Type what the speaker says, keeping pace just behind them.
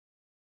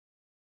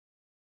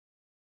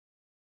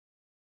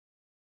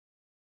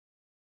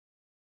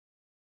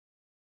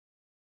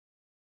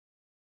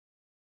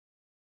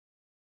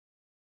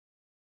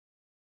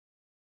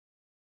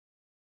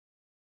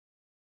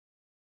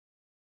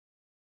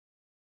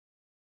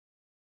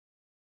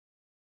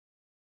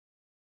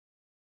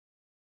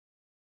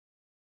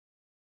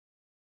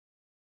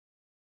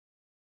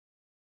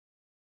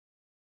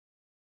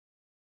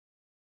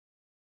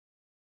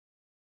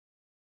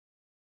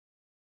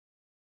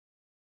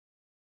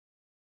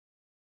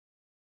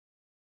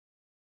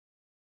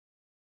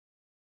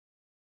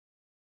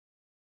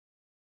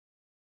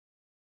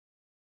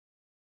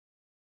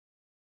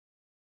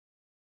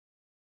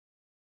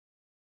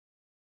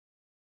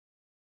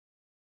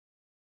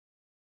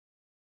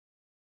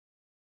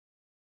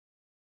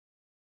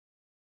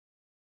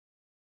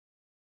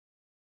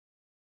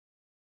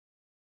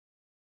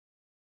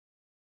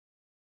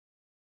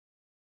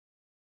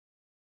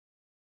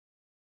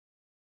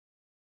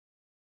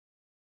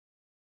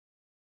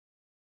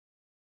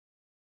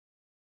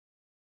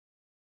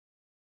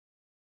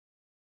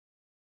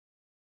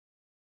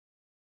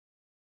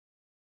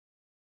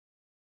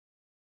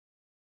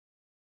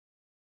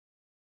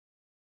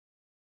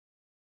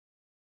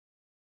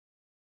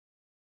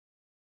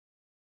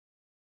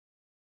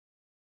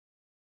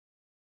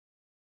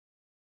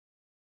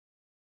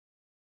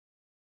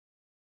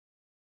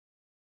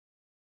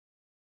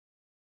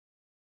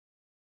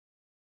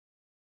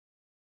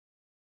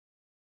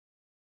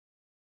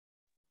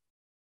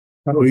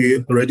Are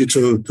we ready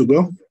to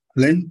go,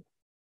 Lynn?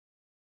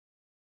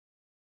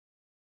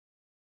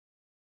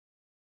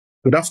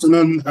 Good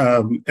afternoon,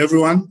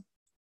 everyone.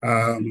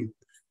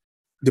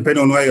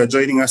 Depending on where you're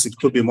joining us, it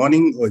could be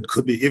morning or it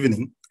could be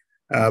evening.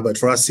 But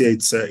for us here,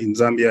 it's in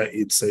Zambia,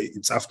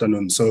 it's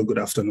afternoon. So good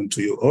afternoon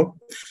to you all.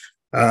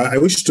 I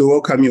wish to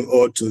welcome you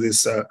all to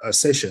this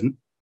session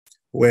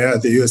where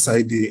the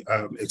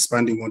USAID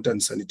Expanding Water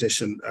and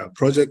Sanitation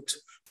project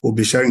will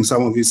be sharing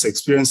some of its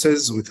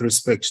experiences with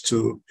respect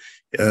to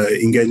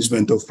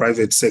engagement of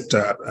private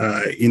sector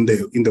in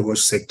the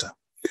WASH sector.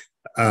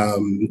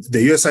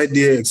 The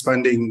USAID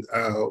Expanding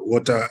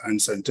Water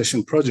and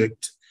Sanitation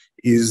project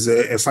is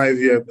a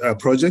 5-year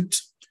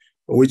project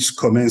which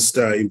commenced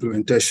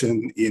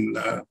implementation in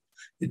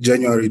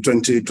January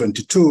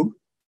 2022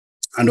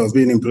 and have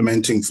been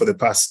implementing for the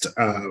past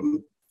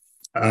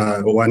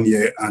 1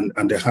 year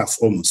and a half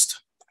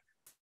almost.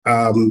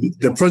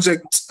 The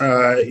project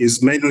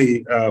is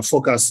mainly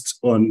focused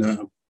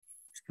on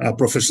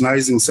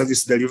professionalizing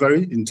service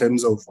delivery in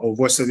terms of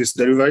WASH service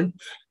delivery,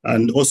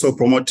 and also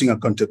promoting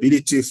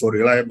accountability for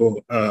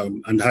reliable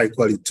and high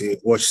quality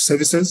WASH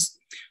services,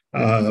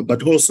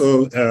 but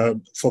also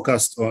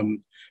focused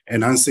on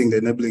enhancing the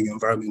enabling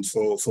environment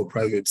for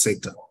private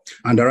sector.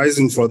 And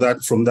arising from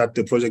that,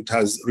 the project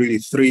has really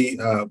 3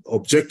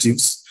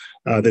 objectives.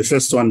 The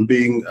first one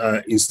being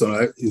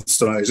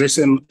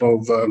installation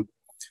of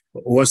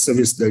WASH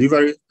service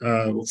delivery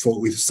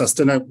with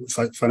sustainable,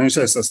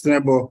 financially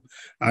sustainable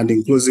and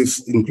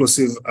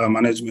inclusive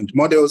management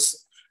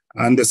models.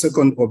 And the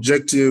second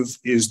objective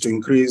is to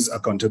increase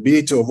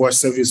accountability of WASH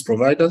service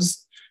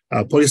providers,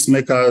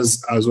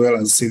 policymakers, as well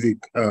as civic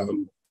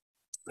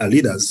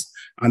leaders.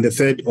 And the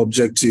third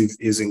objective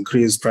is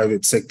increase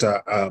private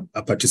sector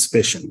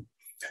participation.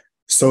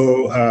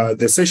 So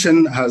the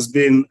session has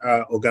been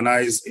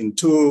organized in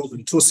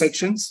two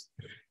sections.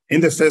 In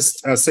the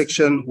first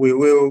section, we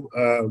will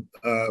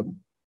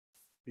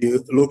be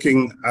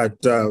looking at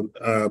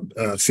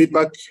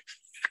feedback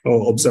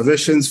or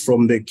observations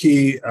from the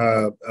key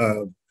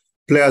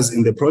players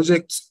in the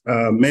project,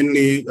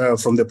 mainly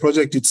from the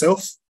project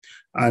itself,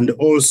 and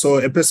also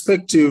a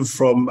perspective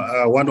from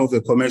one of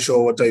the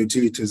commercial water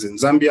utilities in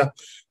Zambia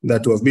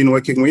that we have been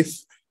working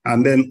with,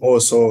 and then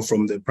also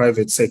from the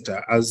private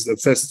sector as the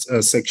first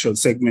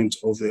segment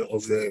of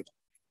the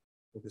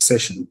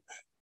session.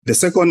 The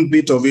second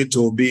bit of it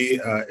will be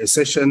a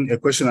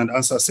question and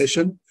answer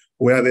session,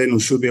 where then we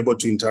should be able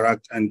to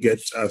interact and get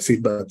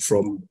feedback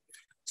from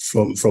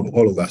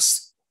all of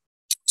us.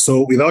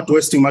 So without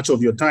wasting much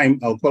of your time,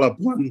 I'll call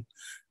upon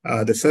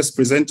the first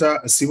presenter,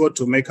 Siwo,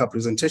 to make her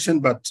presentation.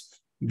 But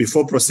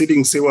before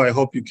proceeding, Siwo, I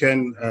hope you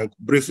can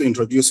briefly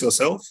introduce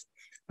yourself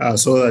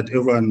so that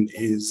everyone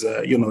is,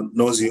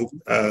 knows you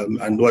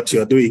and what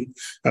you're doing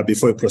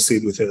before we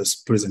proceed with this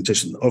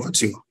presentation. Over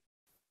to you.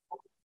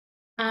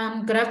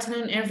 Good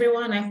afternoon,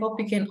 everyone. I hope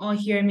you can all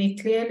hear me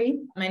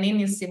clearly. My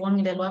name is Siwo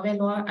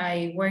Belwa.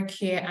 I work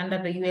here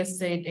under the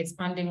USAID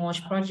Expanding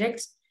WASH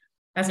project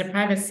as a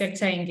private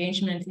sector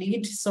engagement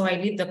lead. So I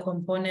lead the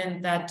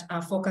component that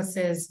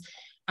focuses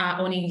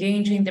on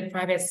engaging the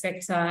private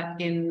sector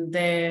in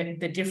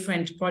the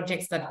different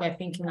projects that we're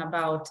thinking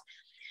about.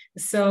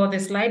 So the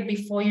slide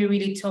before you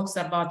really talks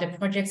about the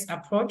project's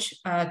approach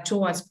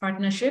towards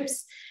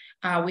partnerships.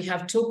 We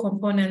have 2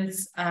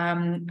 components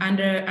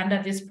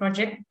under this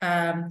project,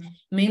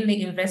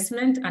 mainly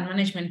investment and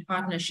management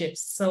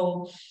partnerships.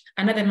 So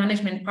under the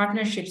management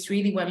partnerships,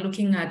 really we're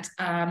looking at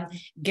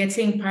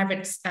getting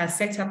private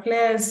sector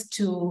players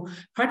to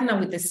partner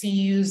with the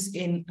CUs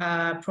in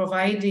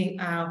providing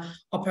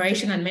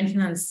operation and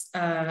maintenance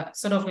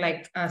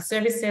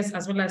services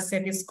as well as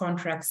service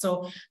contracts.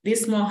 So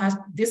this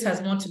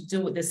has more to do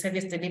with the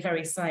service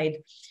delivery side.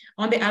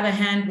 On the other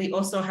hand, we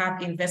also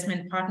have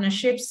investment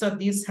partnerships. So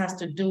this has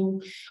to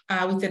do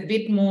with a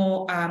bit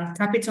more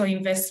capital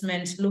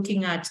investment,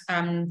 looking at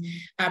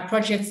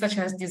projects such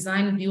as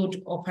design, build,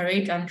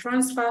 operate, and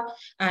transfer.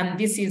 And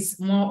this is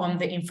more on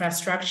the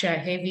infrastructure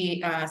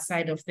heavy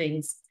side of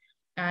things.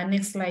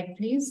 Next slide,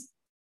 please.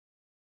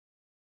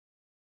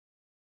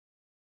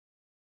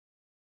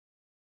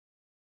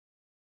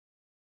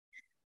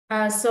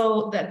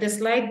 So the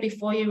slide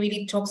before you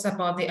really talks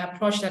about the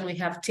approach that we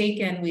have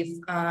taken with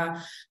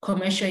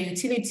commercial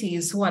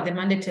utilities who are the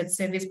mandated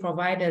service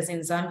providers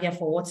in Zambia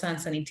for water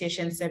and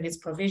sanitation service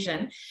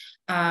provision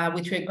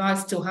with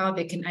regards to how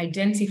they can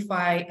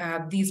identify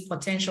these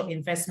potential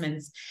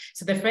investments.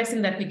 So the first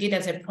thing that we did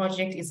as a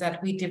project is that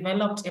we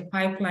developed a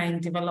pipeline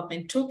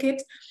development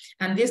toolkit.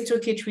 And this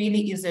toolkit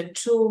really is a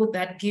tool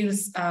that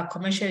gives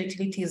commercial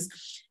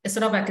utilities a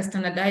sort of like a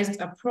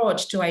standardized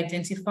approach to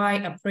identify,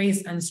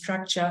 appraise, and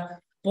structure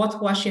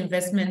both WASH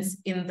investments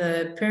in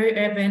the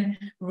peri-urban,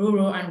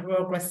 rural, and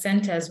rural growth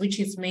centers, which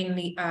is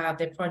mainly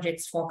the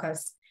project's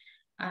focus.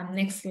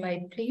 Next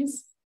slide,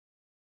 please.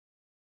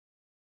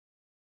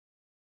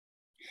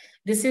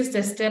 This is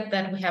the step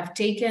that we have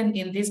taken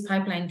in this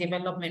pipeline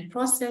development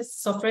process.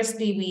 So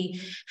firstly, we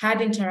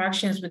had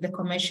interactions with the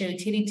commercial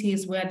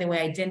utilities where they were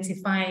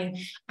identifying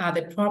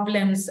the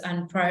problems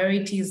and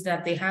priorities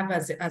that they have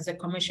as a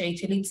commercial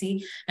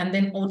utility, and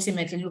then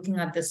ultimately looking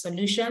at the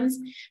solutions.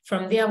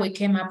 From there, we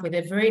came up with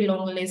a very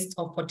long list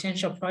of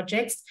potential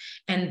projects,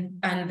 and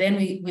then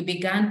we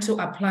began to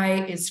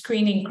apply a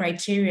screening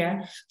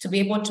criteria to be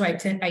able to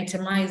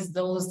itemize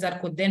those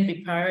that could then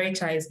be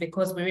prioritized,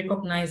 because we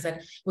recognize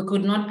that we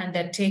could not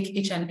undertake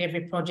each and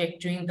every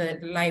project during the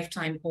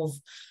lifetime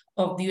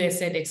of the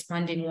USAID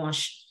Expanding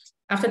WASH.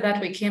 After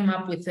that, we came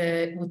up with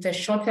a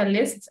shorter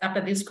list after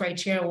this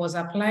criteria was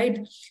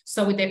applied.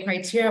 So with the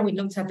criteria, we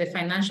looked at the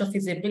financial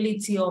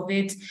feasibility of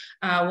it.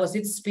 Was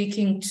it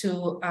speaking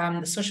to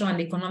social and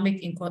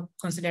economic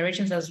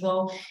considerations as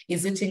well?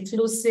 Is it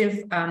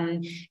inclusive?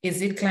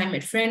 Is it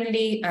climate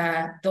friendly?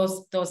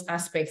 Those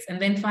aspects.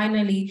 And then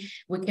finally,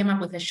 we came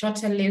up with a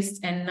shorter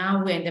list, and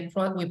now we're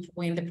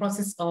in the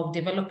process of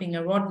developing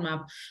a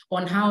roadmap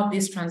on how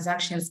these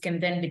transactions can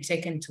then be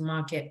taken to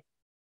market.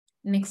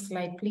 Next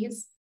slide,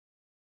 please.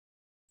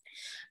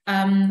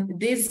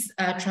 These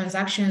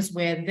transactions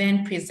were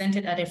then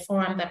presented at a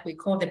forum that we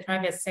call the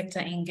Private Sector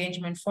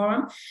Engagement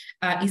Forum.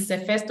 It's the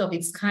first of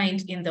its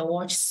kind in the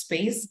WASH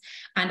space.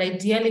 And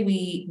ideally,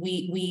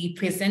 we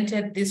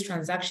presented these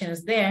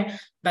transactions there,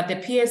 but the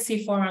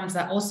PSE Forums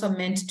are also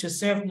meant to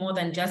serve more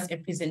than just a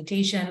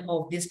presentation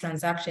of these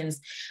transactions.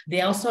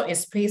 They're also a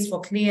space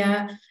for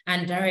clear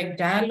and direct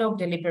dialogue,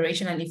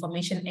 deliberation, and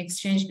information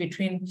exchange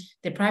between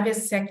the private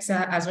sector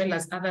as well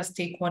as other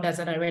stakeholders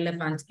that are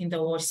relevant in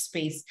the WASH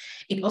space.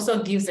 It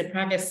also gives the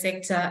private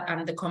sector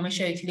and the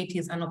commercial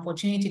utilities an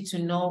opportunity to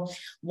know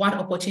what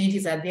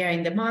opportunities are there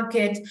in the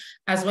market,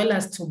 as well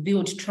as to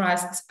build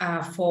trust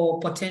for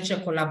potential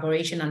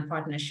collaboration and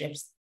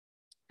partnerships.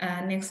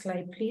 Next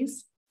slide,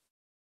 please.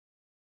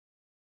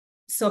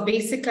 So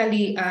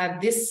basically,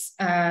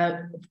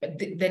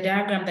 the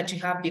diagram that you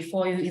have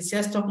before you is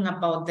just talking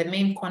about the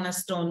main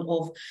cornerstone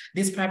of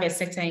this private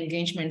sector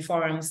engagement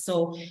forum.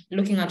 So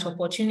looking at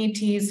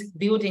opportunities,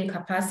 building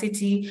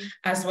capacity,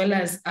 as well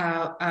as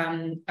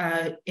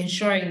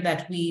ensuring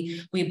that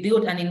we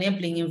build an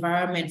enabling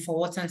environment for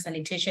water and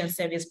sanitation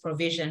service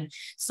provision.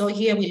 So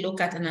here we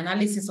look at an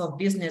analysis of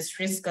business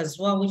risk as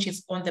well, which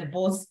is on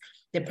both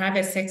the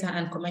private sector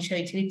and commercial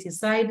utility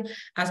side,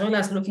 as well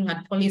as looking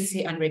at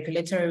policy and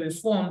regulatory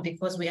reform,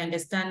 because we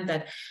understand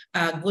that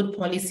good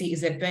policy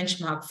is a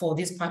benchmark for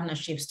these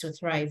partnerships to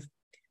thrive.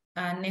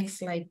 Next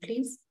slide,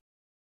 please.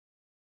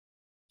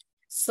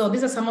 So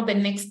these are some of the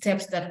next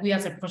steps that we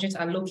as a project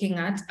are looking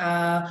at.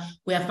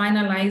 We are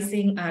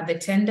finalizing the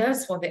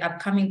tenders for the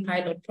upcoming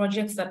pilot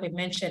projects that we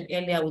mentioned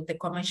earlier with the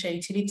commercial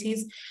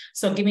utilities.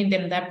 So giving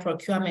them that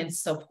procurement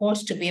support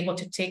to be able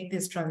to take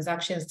these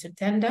transactions to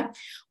tender.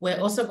 We're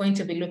also going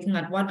to be looking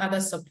at what other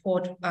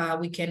support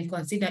we can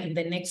consider in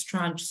the next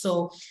tranche.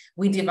 So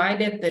we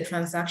divided the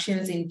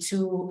transactions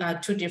into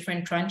two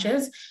different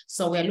tranches.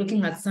 So we're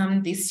looking at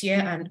some this year,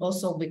 and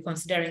also we're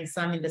considering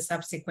some in the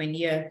subsequent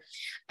year.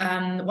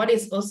 What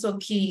is also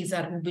key is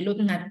that we'll be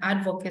looking at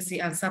advocacy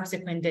and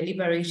subsequent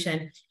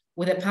deliberation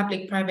with a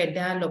public-private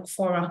dialogue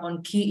forum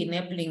on key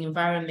enabling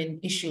environment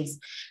issues.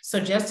 So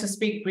just to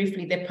speak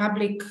briefly, the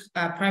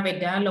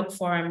public-private dialogue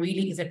forum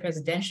really is a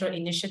presidential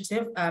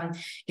initiative.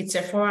 It's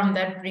a forum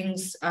that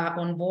brings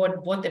on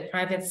board both the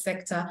private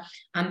sector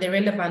and the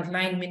relevant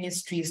line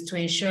ministries to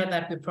ensure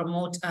that we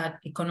promote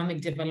economic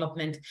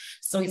development.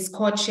 So it's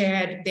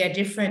co-chaired. There are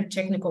different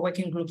technical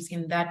working groups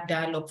in that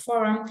dialogue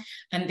forum,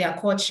 and they are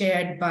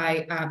co-chaired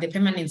by the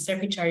permanent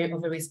secretary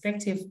of a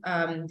respective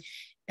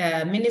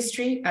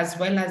ministry, as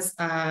well as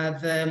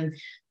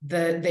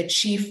the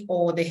chief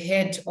or the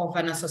head of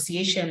an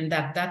association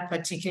that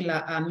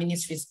particular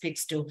ministry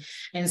speaks to.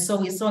 And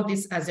so we saw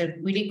this as a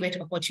really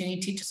great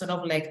opportunity to sort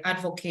of like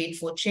advocate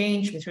for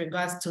change with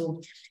regards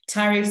to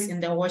tariffs in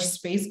the WASH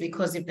space,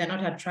 because if they're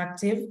not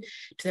attractive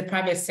to the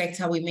private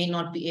sector, we may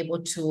not be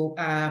able to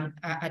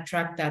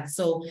attract that.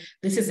 So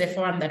this is a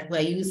forum that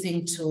we're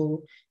using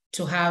to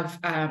have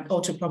or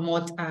to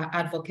promote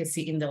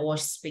advocacy in the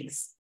WASH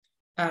space.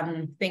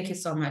 Thank you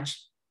so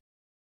much.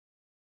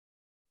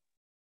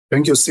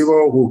 Thank you,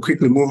 Sibo. We'll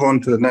quickly move on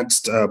to the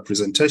next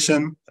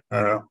presentation.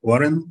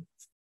 Warren.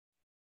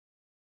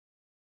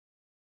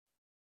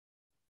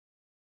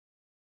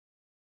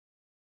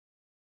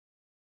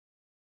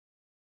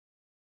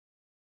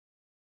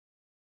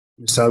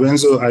 Mr.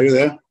 Benzo, are you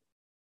there?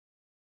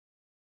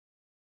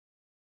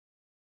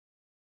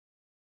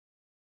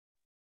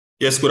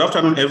 Yes, good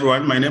afternoon,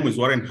 everyone. My name is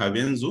Warren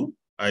Habenzu.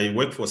 I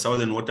work for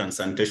Southern Water and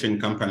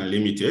Sanitation Company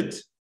Limited,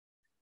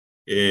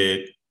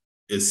 a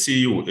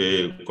CU,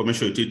 a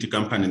commercial utility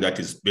company that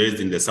is based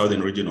in the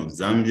southern region of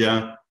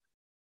Zambia,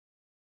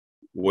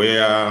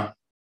 where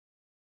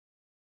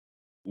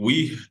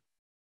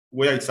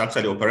it's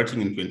actually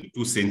operating in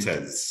 22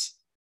 centers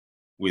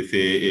with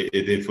a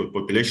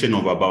population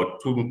of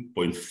about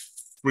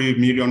 2.3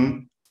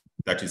 million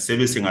that is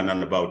servicing,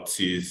 and about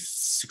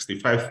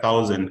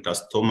 65,000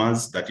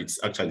 customers that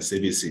it's actually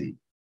servicing.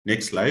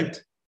 Next slide.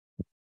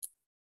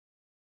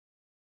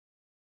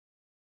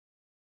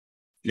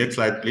 Next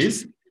slide,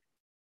 please.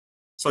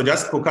 So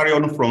just to carry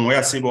on from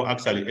where Sibo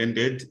actually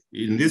ended,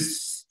 in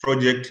this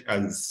project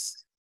as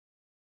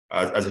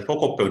a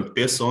focal point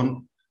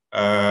person,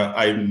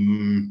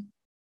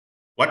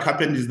 what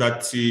happened is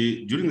that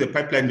during the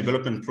pipeline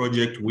development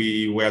project,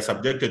 we were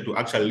subjected to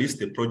actually list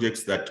the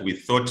projects that we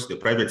thought the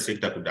private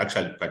sector could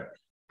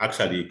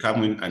actually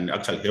come in and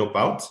actually help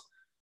out.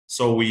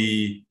 So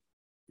we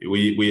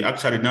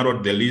actually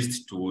narrowed the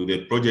list to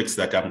the projects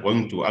that I'm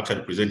going to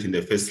actually present in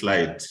the first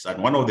slide.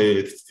 And one of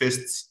the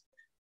first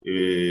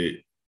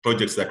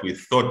projects that we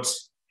thought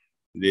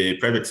the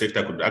private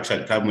sector could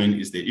actually come in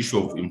is the issue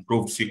of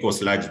improved fecal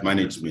sludge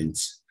management.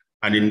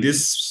 And in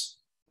this,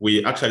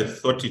 we actually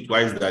thought it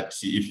wise that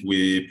if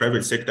the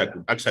private sector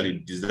could actually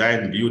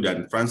design, build,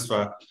 and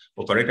transfer,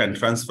 operate and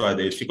transfer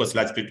the fecal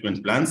sludge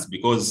treatment plants,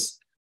 because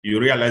you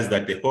realize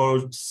that the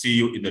whole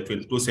CU in the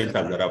 22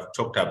 centers that I've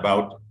talked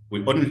about,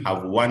 we only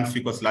have one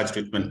fecal sludge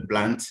treatment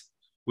plant,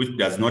 which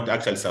does not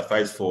actually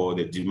suffice for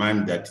the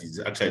demand that is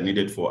actually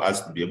needed for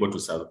us to be able to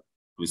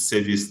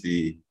service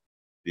the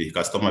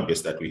customer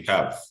base that we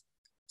have.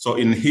 So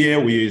in here,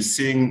 we're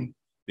seeing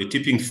the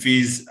tipping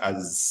fees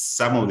as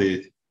some of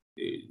the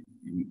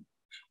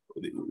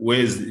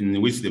ways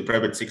in which the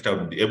private sector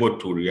will be able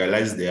to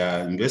realize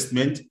their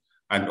investment,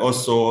 and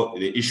also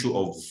the issue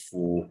of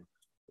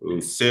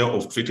sale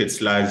of treated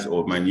sludge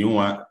or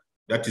manure.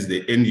 That is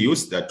the end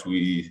use that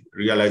we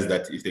realize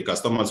that if the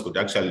customers could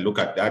actually look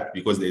at that,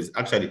 because there's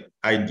actually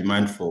high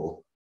demand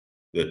for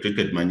the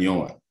treated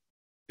manure.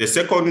 The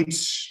second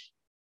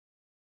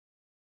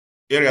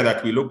area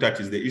that we looked at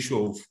is the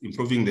issue of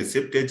improving the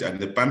septage and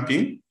the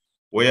pumping,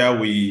 where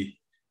we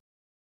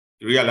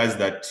realized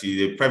that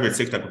the private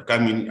sector could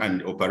come in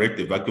and operate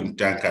the vacuum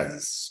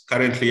tankers.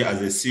 Currently,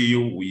 as a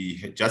CU,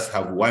 we just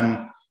have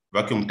one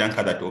vacuum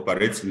tanker that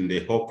operates in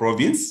the whole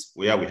province,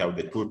 where we have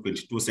the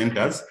 22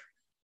 centers,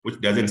 which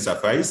doesn't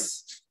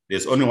suffice.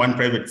 There's only one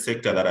private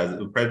sector that has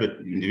a private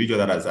individual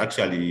that has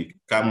actually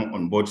come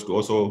on board to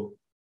also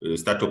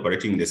start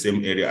operating in the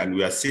same area. And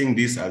we are seeing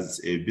this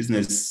as a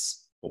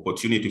business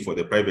opportunity for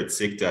the private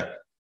sector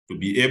to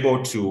be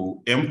able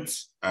to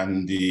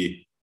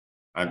empty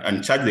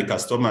and charge the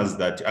customers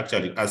that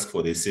actually ask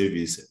for the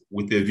service,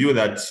 with the view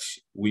that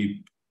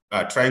we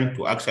are trying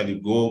to actually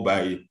go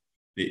by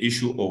the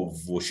issue of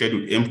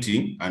scheduled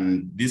emptying,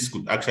 and this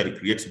could actually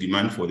create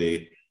demand for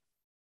the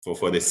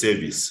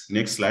service.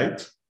 Next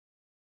slide.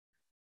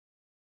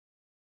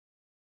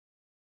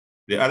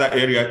 The other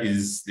area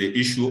is the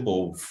issue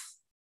of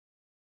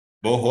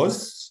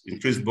boreholes,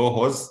 increased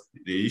boreholes,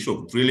 the issue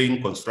of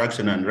drilling,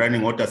 construction, and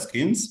running water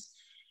schemes.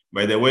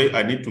 By the way,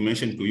 I need to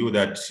mention to you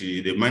that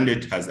the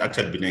mandate has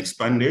actually been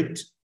expanded.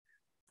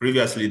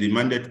 Previously, the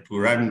mandate to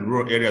run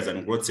rural areas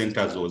and growth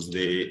centers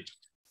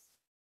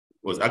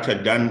was actually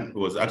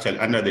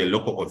under the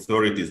local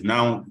authorities.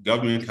 Now,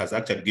 government has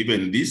actually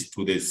given this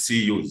to the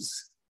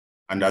CUs.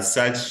 And as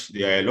such,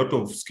 there are a lot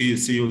of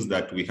CUs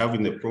that we have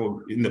in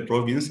the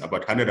province,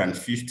 about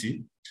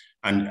 150,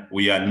 and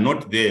we are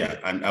not there.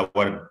 And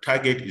our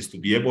target is to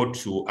be able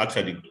to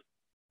actually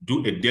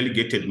do a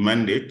delegated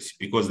mandate,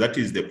 because that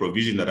is the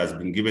provision that has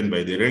been given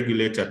by the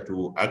regulator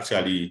to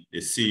actually the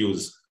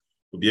CUs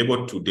to be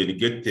able to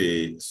delegate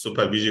the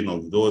supervision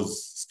of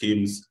those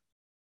schemes,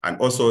 and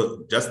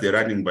also just the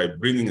running by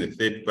bringing the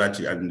third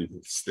party, and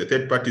the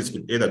third parties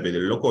could either be the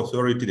local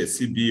authority, the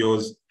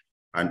CBOs,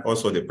 and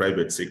also the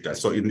private sector.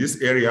 So in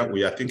this area,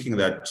 we are thinking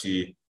that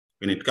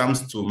when it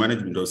comes to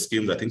management of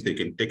schemes, I think they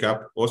can take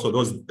up also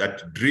those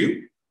that drill,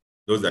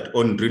 those that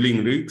own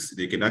drilling rigs.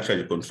 They can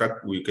actually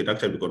contract, we can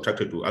actually be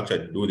contracted to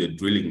actually do the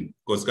drilling,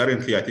 because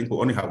currently I think we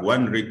only have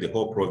one rig, the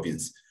whole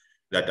province,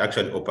 that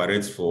actually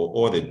operates for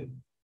all the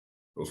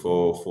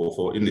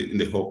in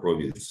the whole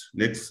province.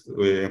 Next,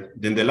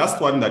 then the last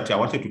one that I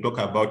wanted to talk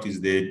about is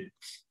the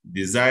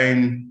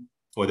design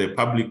for the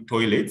public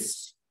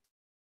toilets,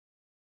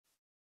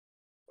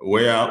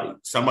 where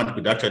someone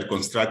could actually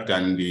construct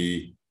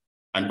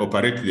and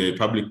operate the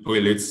public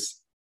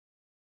toilets.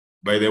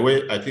 By the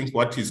way, I think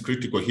what is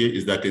critical here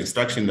is that the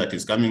instruction that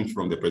is coming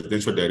from the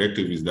presidential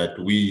directive is that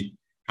we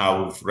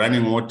have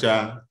running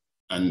water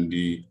and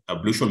the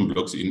ablution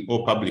blocks in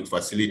all public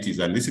facilities.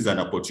 And this is an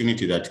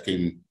opportunity that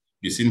can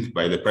be seen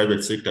by the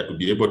private sector to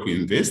be able to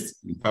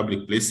invest in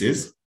public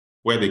places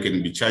where they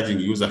can be charging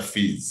user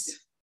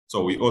fees.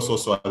 So we also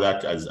saw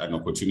that as an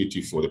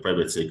opportunity for the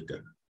private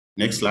sector.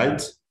 Next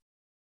slide.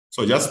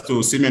 So just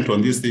to cement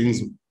on these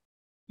things,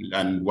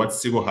 and what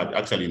Sibo had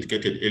actually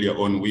indicated earlier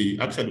on, we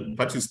actually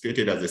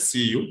participated as a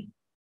CU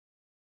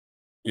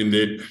in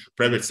the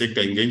private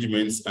sector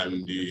engagements,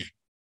 and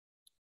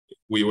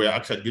we were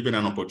actually given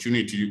an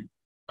opportunity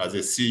as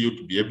a CU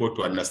to be able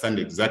to understand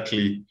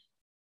exactly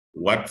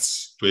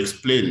to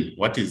explain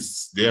what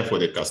is there for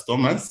the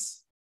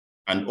customers.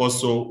 And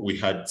also we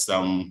had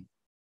some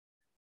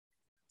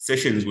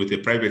sessions with the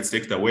private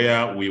sector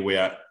where we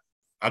were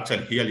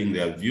actually hearing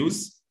their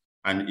views.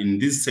 And in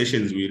these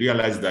sessions, we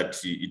realized that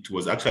it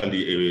was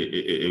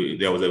actually,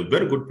 there was a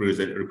very good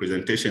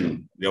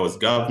representation. There was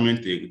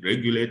government, the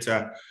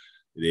regulator,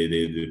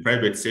 the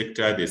private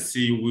sector, the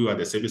CU are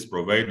the service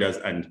providers,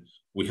 and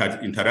we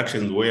had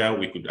interactions where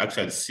we could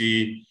actually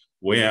see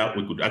where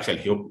we could actually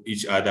help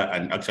each other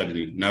and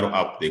actually narrow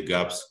up the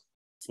gaps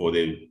for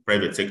the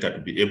private sector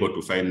to be able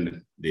to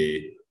find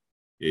the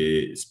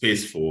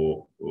space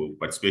for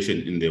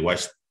participation in the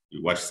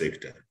WASH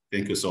sector.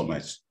 Thank you so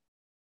much.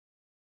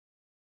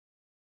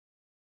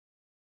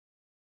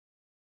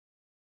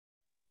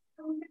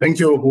 Thank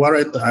you,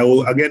 Warren. I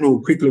will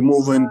we'll quickly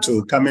move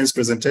into Carmen's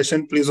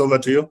presentation. Please, over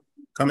to you,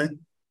 Carmen.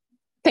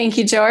 Thank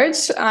you,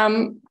 George.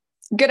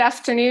 Good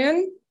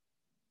afternoon.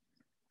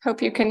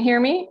 Hope you can hear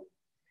me.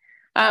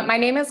 My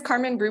name is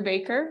Carmen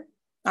Brubaker.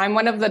 I'm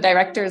one of the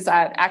directors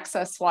at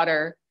Access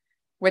Water,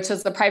 which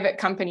is the private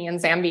company in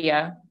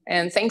Zambia.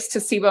 And thanks to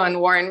Sibo and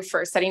Warren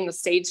for setting the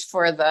stage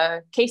for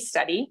the case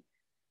study.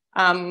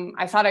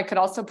 I thought I could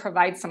also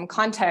provide some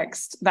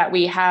context that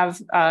we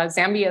have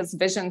Zambia's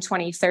Vision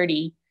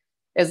 2030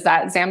 is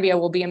that Zambia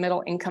will be a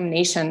middle income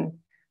nation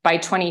by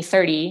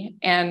 2030.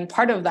 And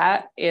part of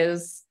that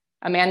is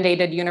a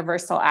mandated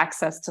universal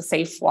access to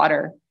safe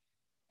water.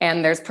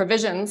 And there's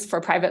provisions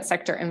for private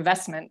sector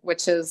investment,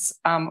 which is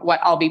what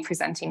I'll be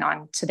presenting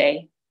on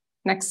today.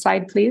 Next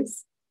slide,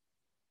 please.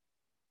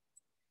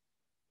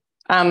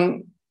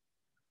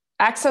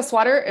 Access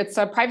Water, it's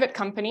a private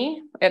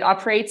company. It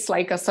operates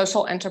like a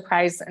social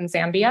enterprise in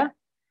Zambia.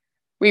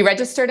 We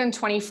registered in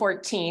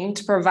 2014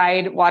 to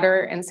provide water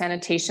and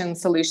sanitation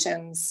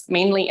solutions,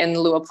 mainly in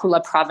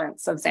Luapula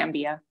province of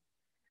Zambia.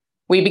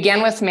 We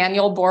began with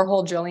manual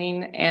borehole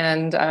drilling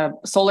and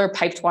solar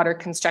piped water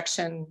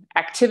construction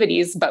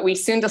activities, but we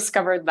soon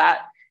discovered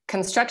that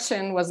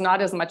construction was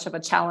not as much of a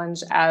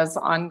challenge as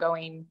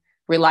ongoing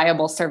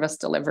reliable service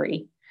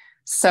delivery.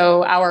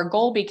 So our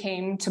goal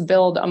became to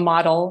build a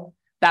model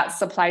that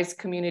supplies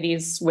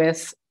communities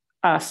with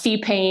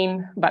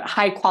fee-paying but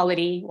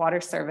high-quality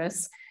water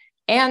service,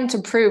 and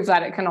to prove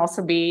that it can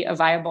also be a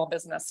viable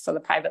business for the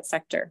private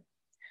sector.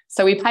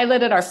 So we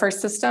piloted our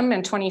first system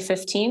in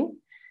 2015,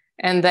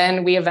 and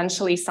then we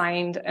eventually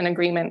signed an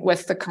agreement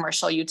with the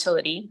commercial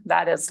utility,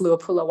 that is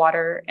Luapula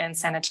Water and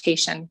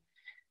Sanitation,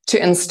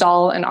 to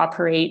install and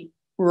operate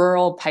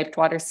rural piped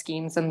water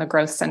schemes in the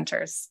growth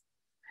centers.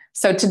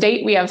 So to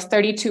date, we have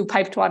 32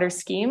 piped water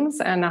schemes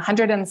and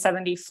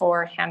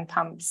 174 hand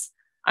pumps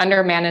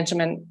under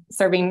management,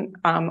 serving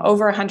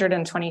over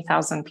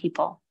 120,000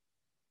 people.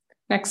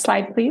 Next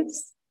slide,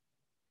 please.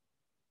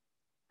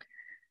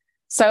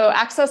 So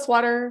Access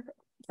Water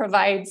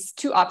provides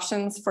two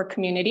options for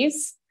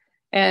communities,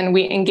 and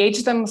we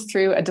engage them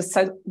through a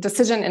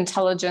decision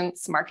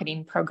intelligence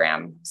marketing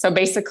program. So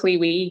basically,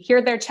 we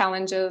hear their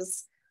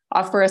challenges,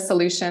 offer a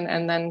solution,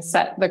 and then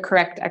set the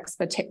correct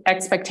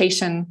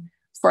expectation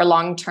for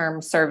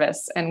long-term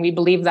service. And we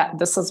believe that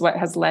this is what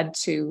has led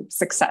to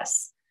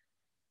success.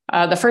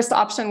 The first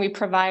option we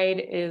provide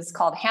is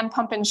called hand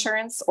pump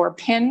insurance, or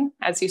PIN,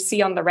 as you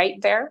see on the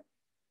right there.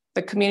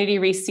 The community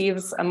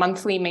receives a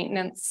monthly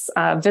maintenance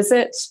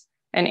visit,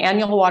 an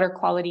annual water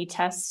quality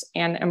test,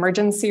 and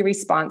emergency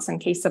response in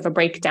case of a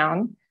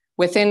breakdown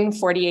within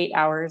 48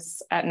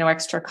 hours at no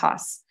extra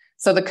cost.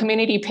 So the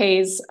community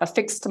pays a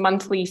fixed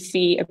monthly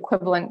fee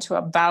equivalent to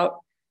about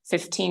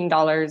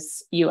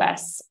 $15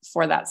 US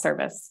for that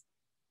service.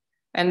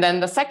 And then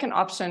the second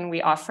option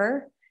we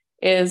offer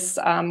is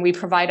we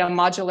provide a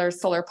modular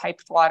solar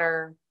piped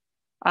water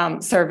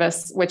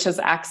service, which is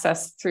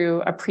accessed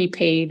through a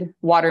prepaid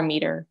water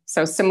meter,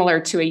 so similar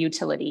to a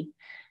utility.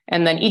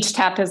 And then each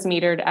tap is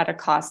metered at a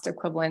cost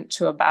equivalent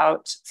to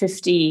about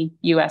 50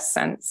 US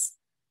cents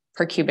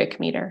per cubic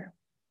meter.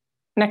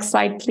 Next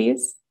slide,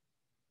 please.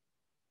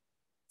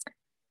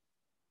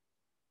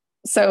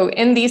 So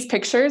in these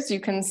pictures, you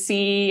can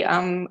see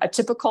a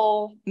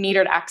typical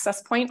metered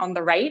access point on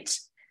the right.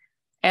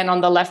 And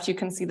on the left, you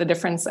can see the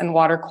difference in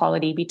water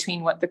quality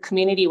between what the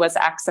community was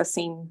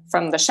accessing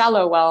from the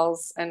shallow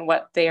wells and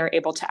what they are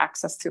able to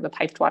access through the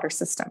piped water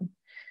system.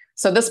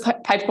 So this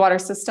piped water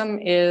system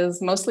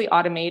is mostly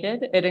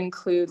automated. It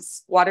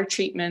includes water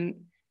treatment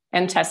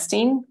and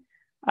testing,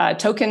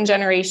 token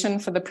generation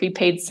for the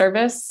prepaid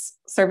service,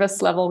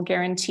 service level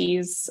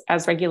guarantees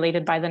as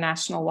regulated by the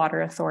National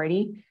Water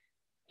Authority.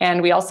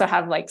 And we also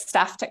have like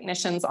staff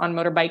technicians on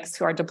motorbikes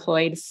who are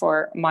deployed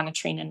for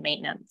monitoring and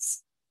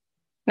maintenance.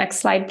 Next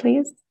slide,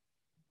 please.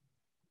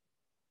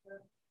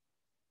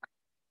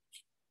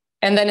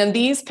 And then in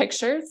these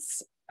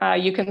pictures,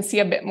 you can see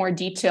a bit more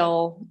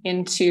detail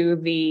into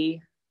the,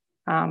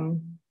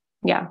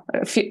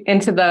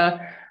 into the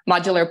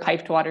modular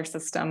piped water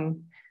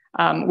system,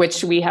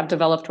 which we have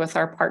developed with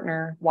our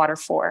partner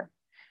Water4.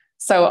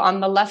 So on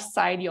the left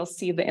side, you'll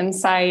see the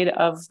inside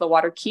of the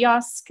water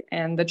kiosk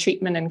and the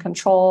treatment and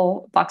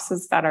control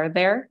boxes that are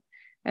there.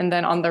 And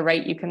then on the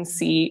right, you can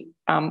see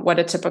what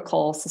a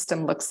typical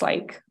system looks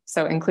like.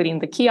 So including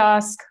the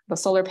kiosk, the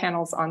solar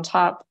panels on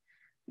top,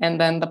 and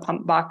then the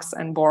pump box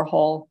and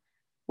borehole,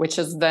 which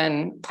is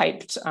then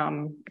piped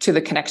to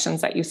the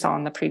connections that you saw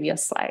on the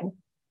previous slide.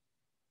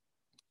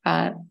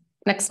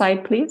 Next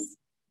slide, please.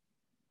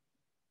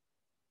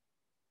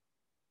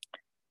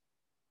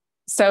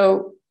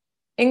 So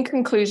in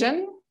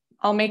conclusion,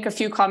 I'll make a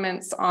few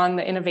comments on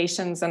the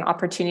innovations and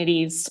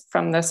opportunities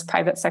from this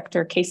private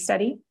sector case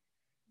study.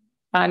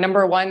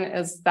 Number one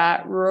is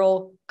that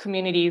rural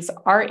communities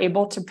are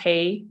able to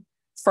pay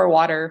for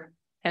water,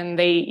 and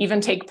they even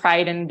take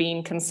pride in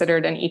being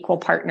considered an equal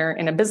partner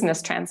in a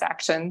business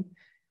transaction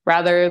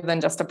rather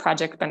than just a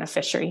project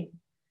beneficiary.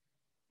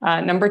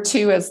 Number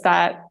two is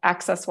that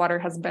Access Water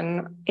has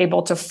been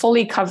able to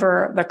fully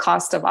cover the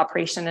cost of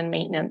operation and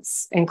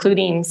maintenance,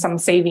 including some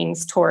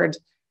savings toward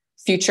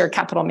future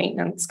capital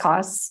maintenance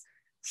costs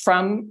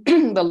from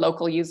the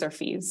local user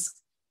fees.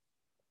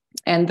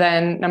 And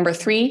then number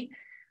three,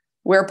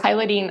 we're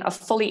piloting a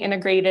fully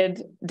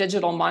integrated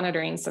digital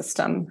monitoring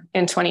system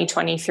in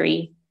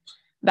 2023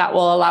 that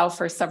will allow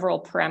for several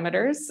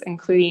parameters,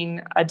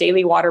 including a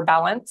daily water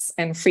balance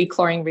and free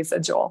chlorine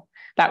residual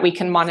that we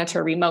can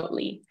monitor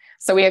remotely.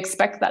 So we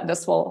expect that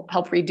this will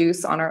help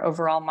reduce on our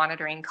overall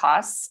monitoring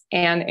costs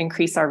and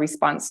increase our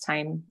response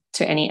time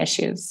to any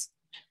issues.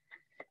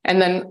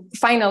 And then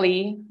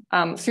finally,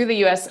 through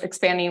the US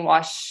Expanding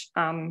WASH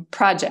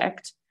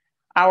project,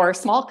 our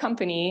small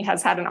company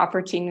has had an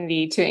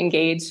opportunity to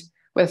engage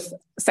with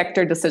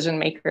sector decision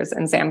makers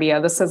in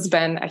Zambia. This has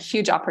been a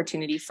huge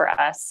opportunity for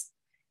us.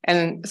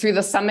 And through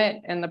the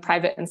summit and the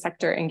private and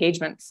sector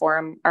engagement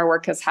forum, our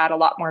work has had a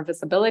lot more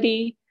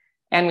visibility,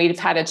 and we've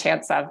had a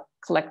chance of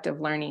collective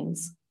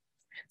learnings.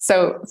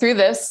 So through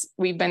this,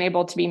 we've been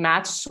able to be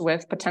matched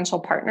with potential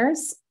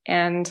partners,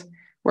 and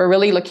we're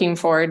really looking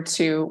forward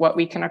to what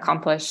we can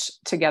accomplish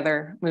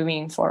together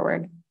moving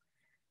forward.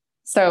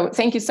 So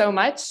thank you so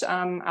much.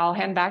 I'll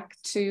hand back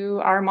to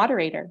our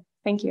moderator.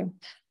 Thank you.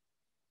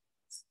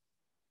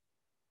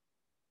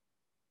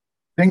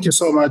 Thank you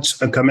so much,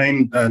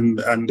 Carmen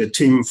and the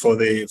team for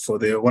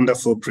the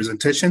wonderful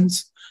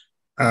presentations.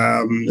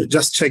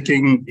 Just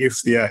checking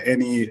if there are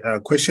any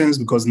questions,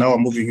 because now we're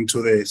moving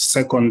into the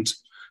second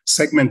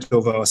segment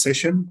of our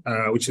session,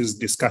 which is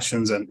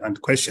discussions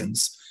and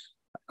questions.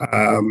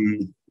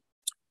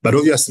 But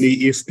obviously,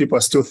 if people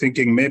are still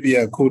thinking, maybe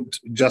I could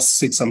just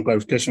seek some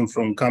clarification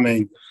from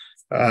Carmen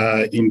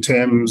in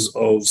terms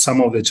of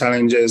some of the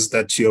challenges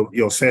that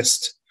you've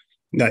faced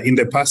in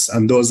the past,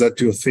 and those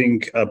that you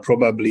think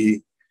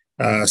probably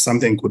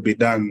something could be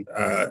done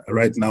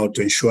right now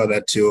to ensure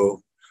that your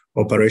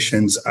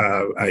operations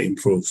are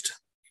improved.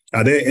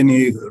 Are there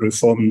any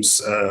reforms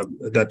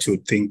that you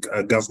think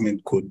a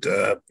government could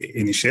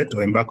initiate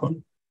or embark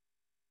on?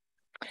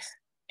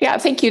 Yeah,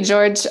 thank you,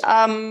 George.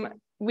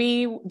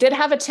 We did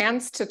have a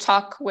chance to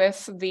talk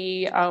with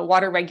the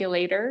water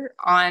regulator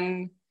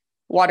on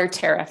water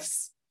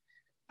tariffs.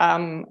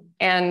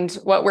 And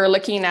what we're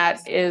looking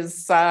at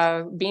is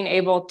being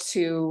able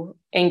to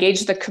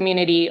engage the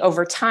community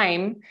over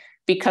time,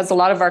 because a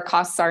lot of our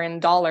costs are in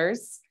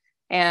dollars,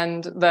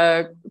 and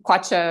the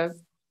kwacha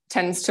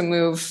tends to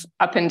move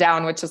up and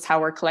down, which is how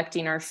we're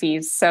collecting our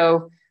fees.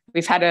 So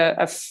we've had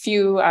a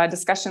few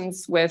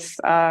discussions with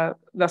the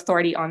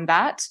authority on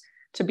that,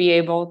 to be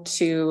able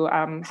to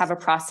have a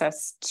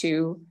process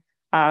to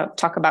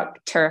talk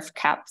about tariff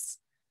caps.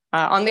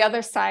 On the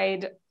other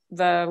side,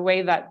 the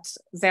way that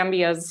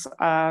Zambia's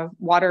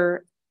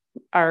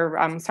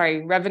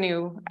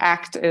Revenue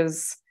Act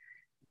is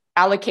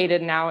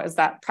allocated now is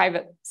that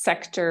private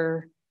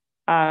sector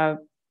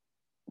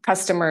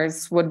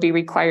customers would be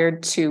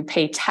required to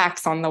pay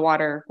tax on the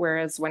water,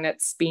 whereas when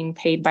it's being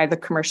paid by the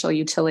commercial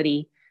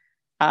utility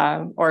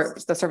or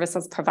the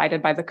services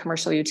provided by the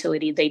commercial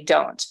utility, they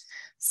don't.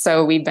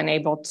 So we've been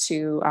able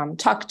to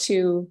talk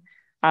to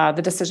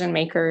the decision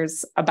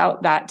makers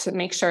about that to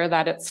make sure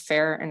that it's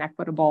fair and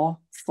equitable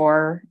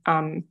for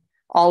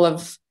all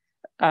of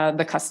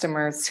the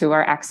customers who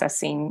are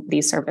accessing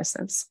these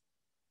services.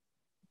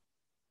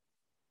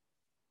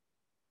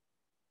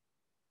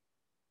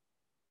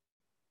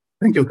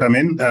 Thank you,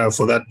 Carmen,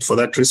 for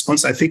that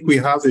response. I think we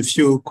have a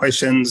few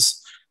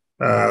questions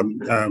from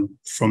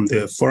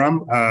the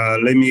forum.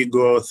 Let me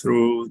go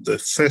through the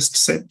first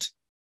set.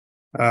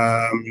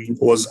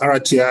 Was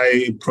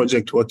RTI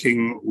project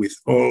working with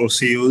all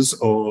CUs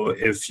or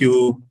a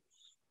few?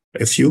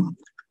 So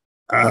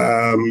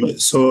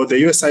the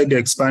USAID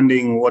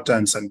Expanding Water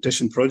and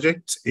Sanitation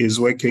Project is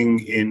working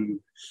in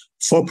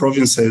 4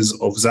 provinces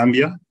of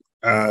Zambia,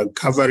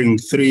 covering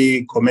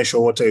 3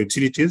 commercial water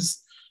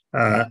utilities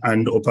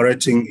and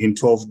operating in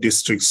 12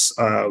 districts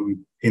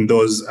in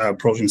those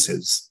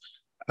provinces.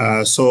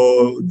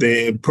 So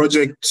the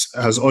project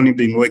has only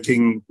been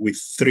working with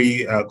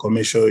 3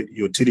 commercial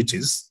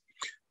utilities,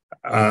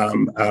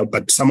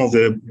 but some of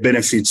the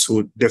benefits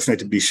would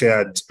definitely be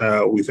shared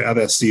with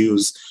other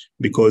CUs,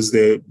 because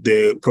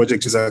the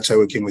project is actually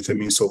working with the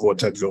Ministry of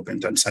Water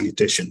Development and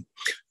Sanitation.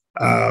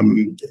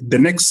 The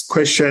next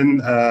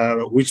question,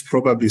 which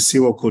probably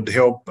CIWO could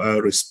help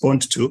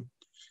respond to,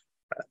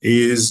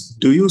 is,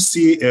 do you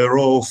see a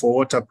role for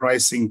water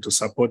pricing to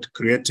support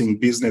creating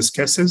business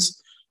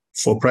cases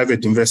for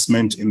private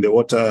investment in the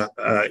water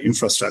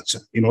infrastructure,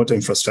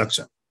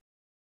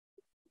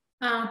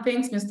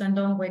 Thanks, Mr.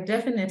 Ndongwe.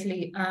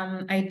 Definitely.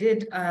 I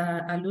did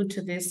allude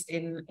to this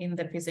in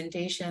the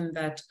presentation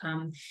that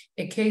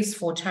a case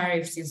for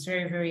tariffs is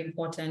very, very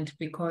important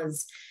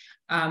because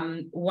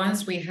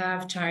once we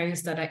have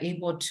tariffs that are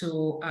able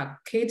to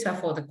cater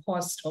for the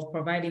cost of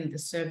providing the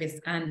service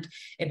and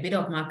a bit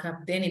of markup,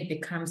 then it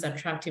becomes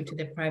attractive to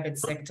the private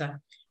sector.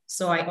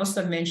 So I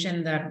also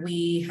mentioned that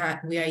we are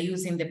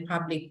using the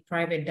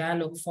public-private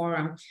dialogue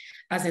forum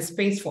as a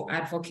space for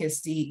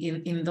advocacy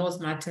in those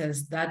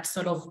matters that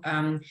sort of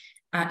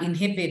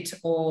inhibit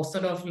or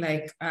sort of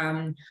like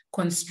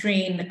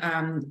constrain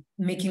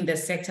making the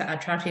sector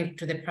attractive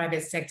to the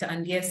private sector.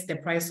 And yes, the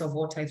price of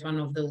water is one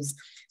of those.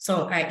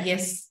 So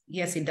yes,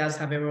 it does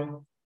have a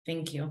role.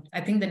 Thank you. I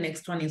think the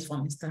next one is for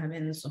Mr.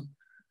 Habenzo.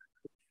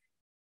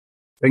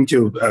 Thank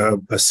you,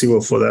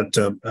 Siwo, for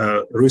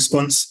that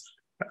response.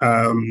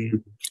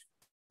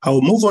 I'll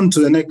move on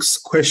to the next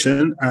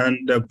question,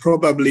 and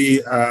probably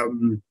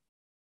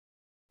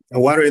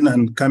Warren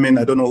and Carmen,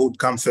 I don't know who would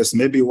come first.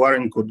 Maybe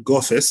Warren could go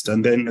first,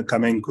 and then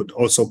Carmen could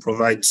also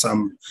provide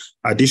some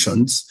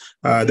additions.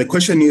 The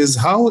question is,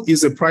 how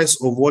is the price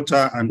of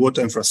water and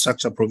water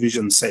infrastructure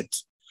provision set?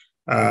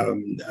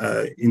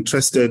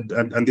 Interested,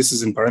 and this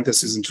is in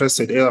parentheses,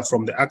 interested either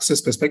from the access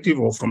perspective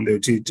or from the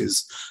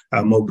utilities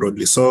more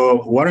broadly.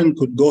 So Warren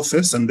could go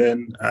first, and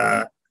then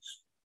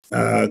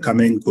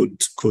Carmen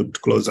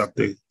could close up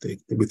with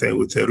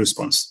a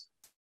response.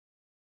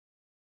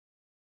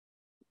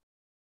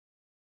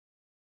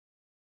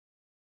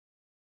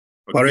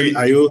 Okay. Warren,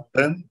 are you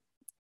there?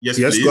 Yes,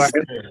 yes, please. Go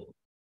ahead.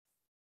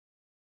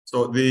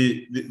 So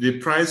the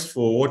price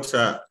for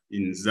water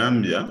in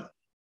Zambia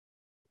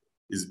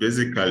is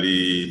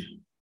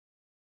basically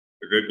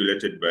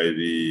regulated by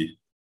the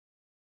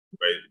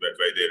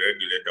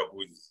regulator,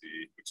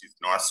 which is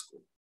NOASCO.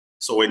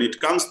 So when it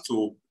comes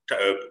to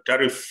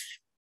tariff.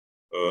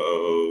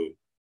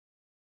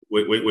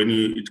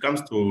 It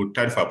comes to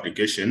tariff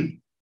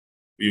application,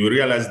 you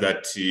realize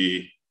that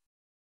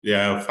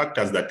there are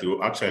factors that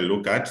you actually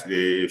look at.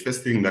 The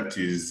first thing that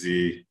is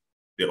the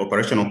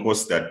operational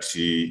cost that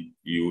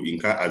you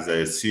incur as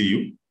a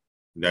CU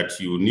that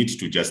you need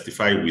to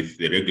justify with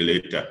the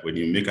regulator when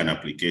you make an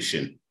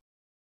application.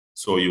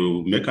 So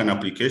you make an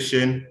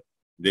application,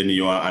 then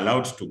you are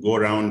allowed to go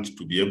around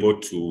to be able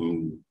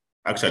to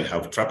actually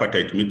have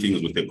tripartite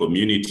meetings with the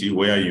community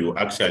where you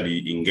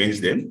actually engage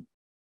them.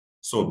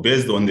 So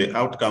based on the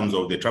outcomes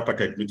of the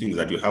tripartite meetings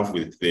that you have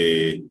with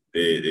the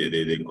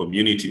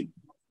community,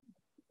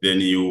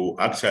 then you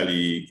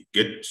actually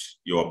get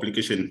your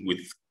application with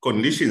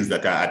conditions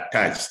that are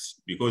attached,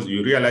 because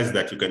you realize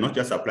that you cannot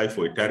just apply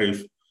for a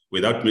tariff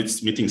without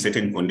meeting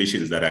certain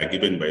conditions that are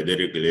given by the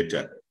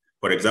regulator.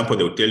 For example,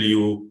 they'll tell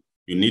you,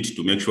 you need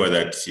to make sure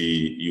that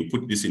you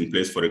put this in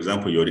place. For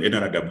example, your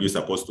NRW is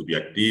supposed to be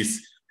at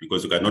this,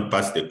 because you cannot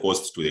pass the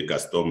cost to the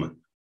customer.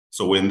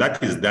 So when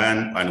that is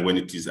done, and when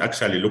it is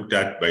actually looked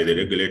at by the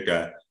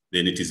regulator,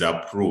 then it is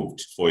approved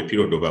for a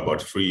period of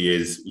about 3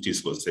 years, which is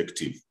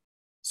consecutive.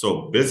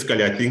 So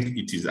basically, I think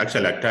it is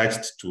actually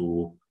attached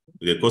to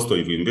the cost of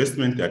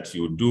investment that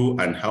you do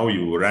and how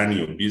you run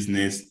your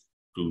business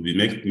to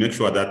make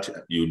sure that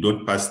you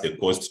don't pass the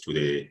cost to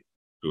the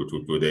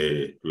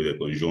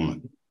consumer.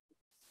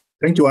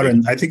 Thank you,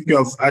 Warren. I think you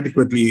have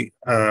adequately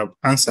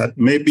answered.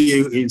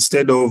 Maybe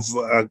instead of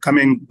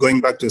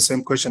going back to the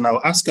same question, I'll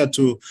ask her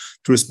to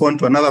respond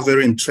to another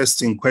very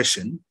interesting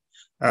question.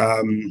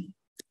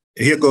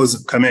 Here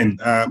goes, Carmen.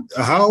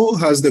 How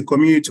has the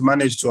community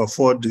managed to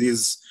afford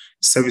these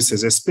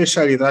services,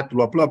 especially that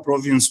Luapula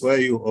province where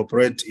you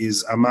operate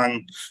is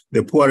among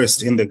the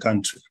poorest in the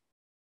country?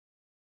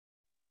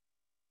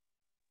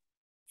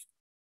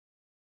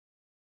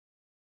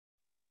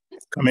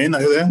 Carmen,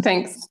 are you there?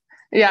 Thanks.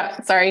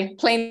 Yeah, sorry,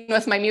 playing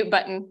with my mute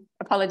button.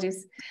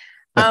 Apologies.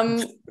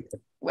 Part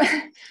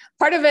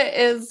of it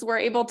is we're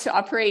able to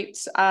operate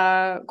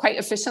quite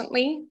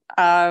efficiently.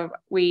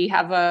 We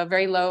have a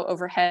very low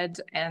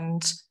overhead,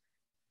 and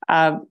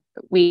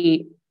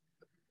we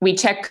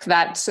check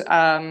that,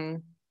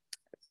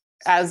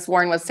 as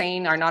Warren was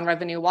saying, our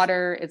non-revenue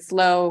water, it's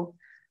low.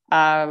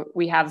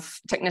 We have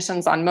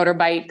technicians on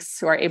motorbikes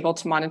who are able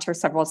to monitor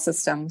several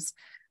systems.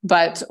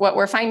 But what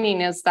we're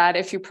finding is that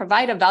if you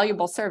provide a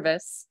valuable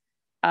service,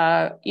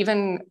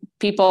 even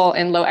people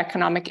in low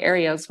economic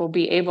areas will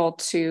be able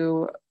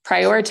to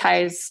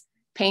prioritize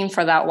paying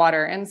for that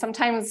water. And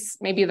sometimes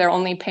maybe they're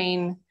only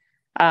paying,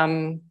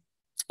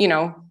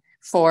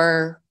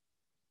 for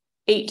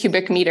 8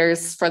 cubic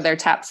meters for their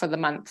tap for the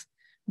month,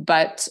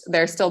 but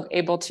they're still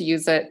able to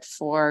use it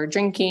for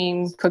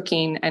drinking,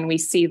 cooking, and we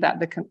see that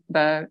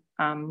the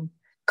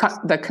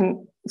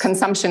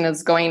consumption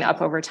is going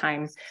up over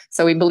time.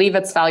 So we believe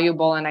it's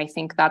valuable, and I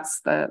think that's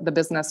the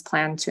business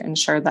plan to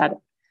ensure that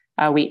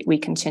we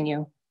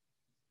continue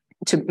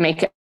to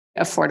make it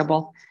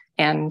affordable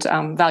and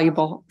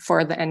valuable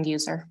for the end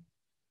user.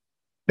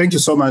 Thank you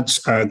so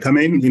much,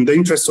 Carmen. In the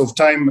interest of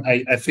time,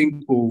 I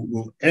think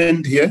we'll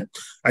end here.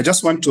 I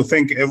just want to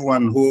thank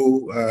everyone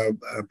who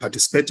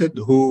participated,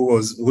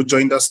 who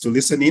joined us to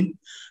listen in.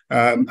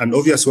 And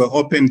obviously, we're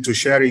open to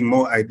sharing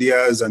more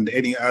ideas and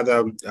any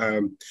other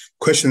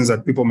questions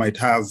that people might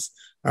have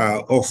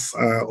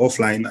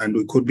offline, and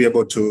we could be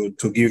able to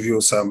give you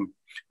some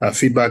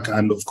feedback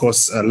and, of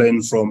course,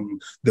 learn from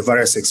the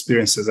various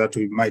experiences that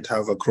we might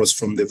have across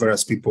from the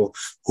various people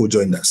who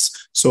joined us.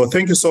 So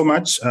thank you so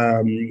much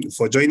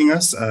for joining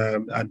us,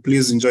 and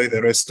please enjoy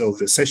the rest of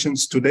the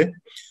sessions today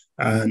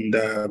and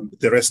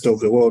the rest of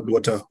the World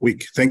Water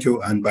Week. Thank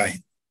you and bye.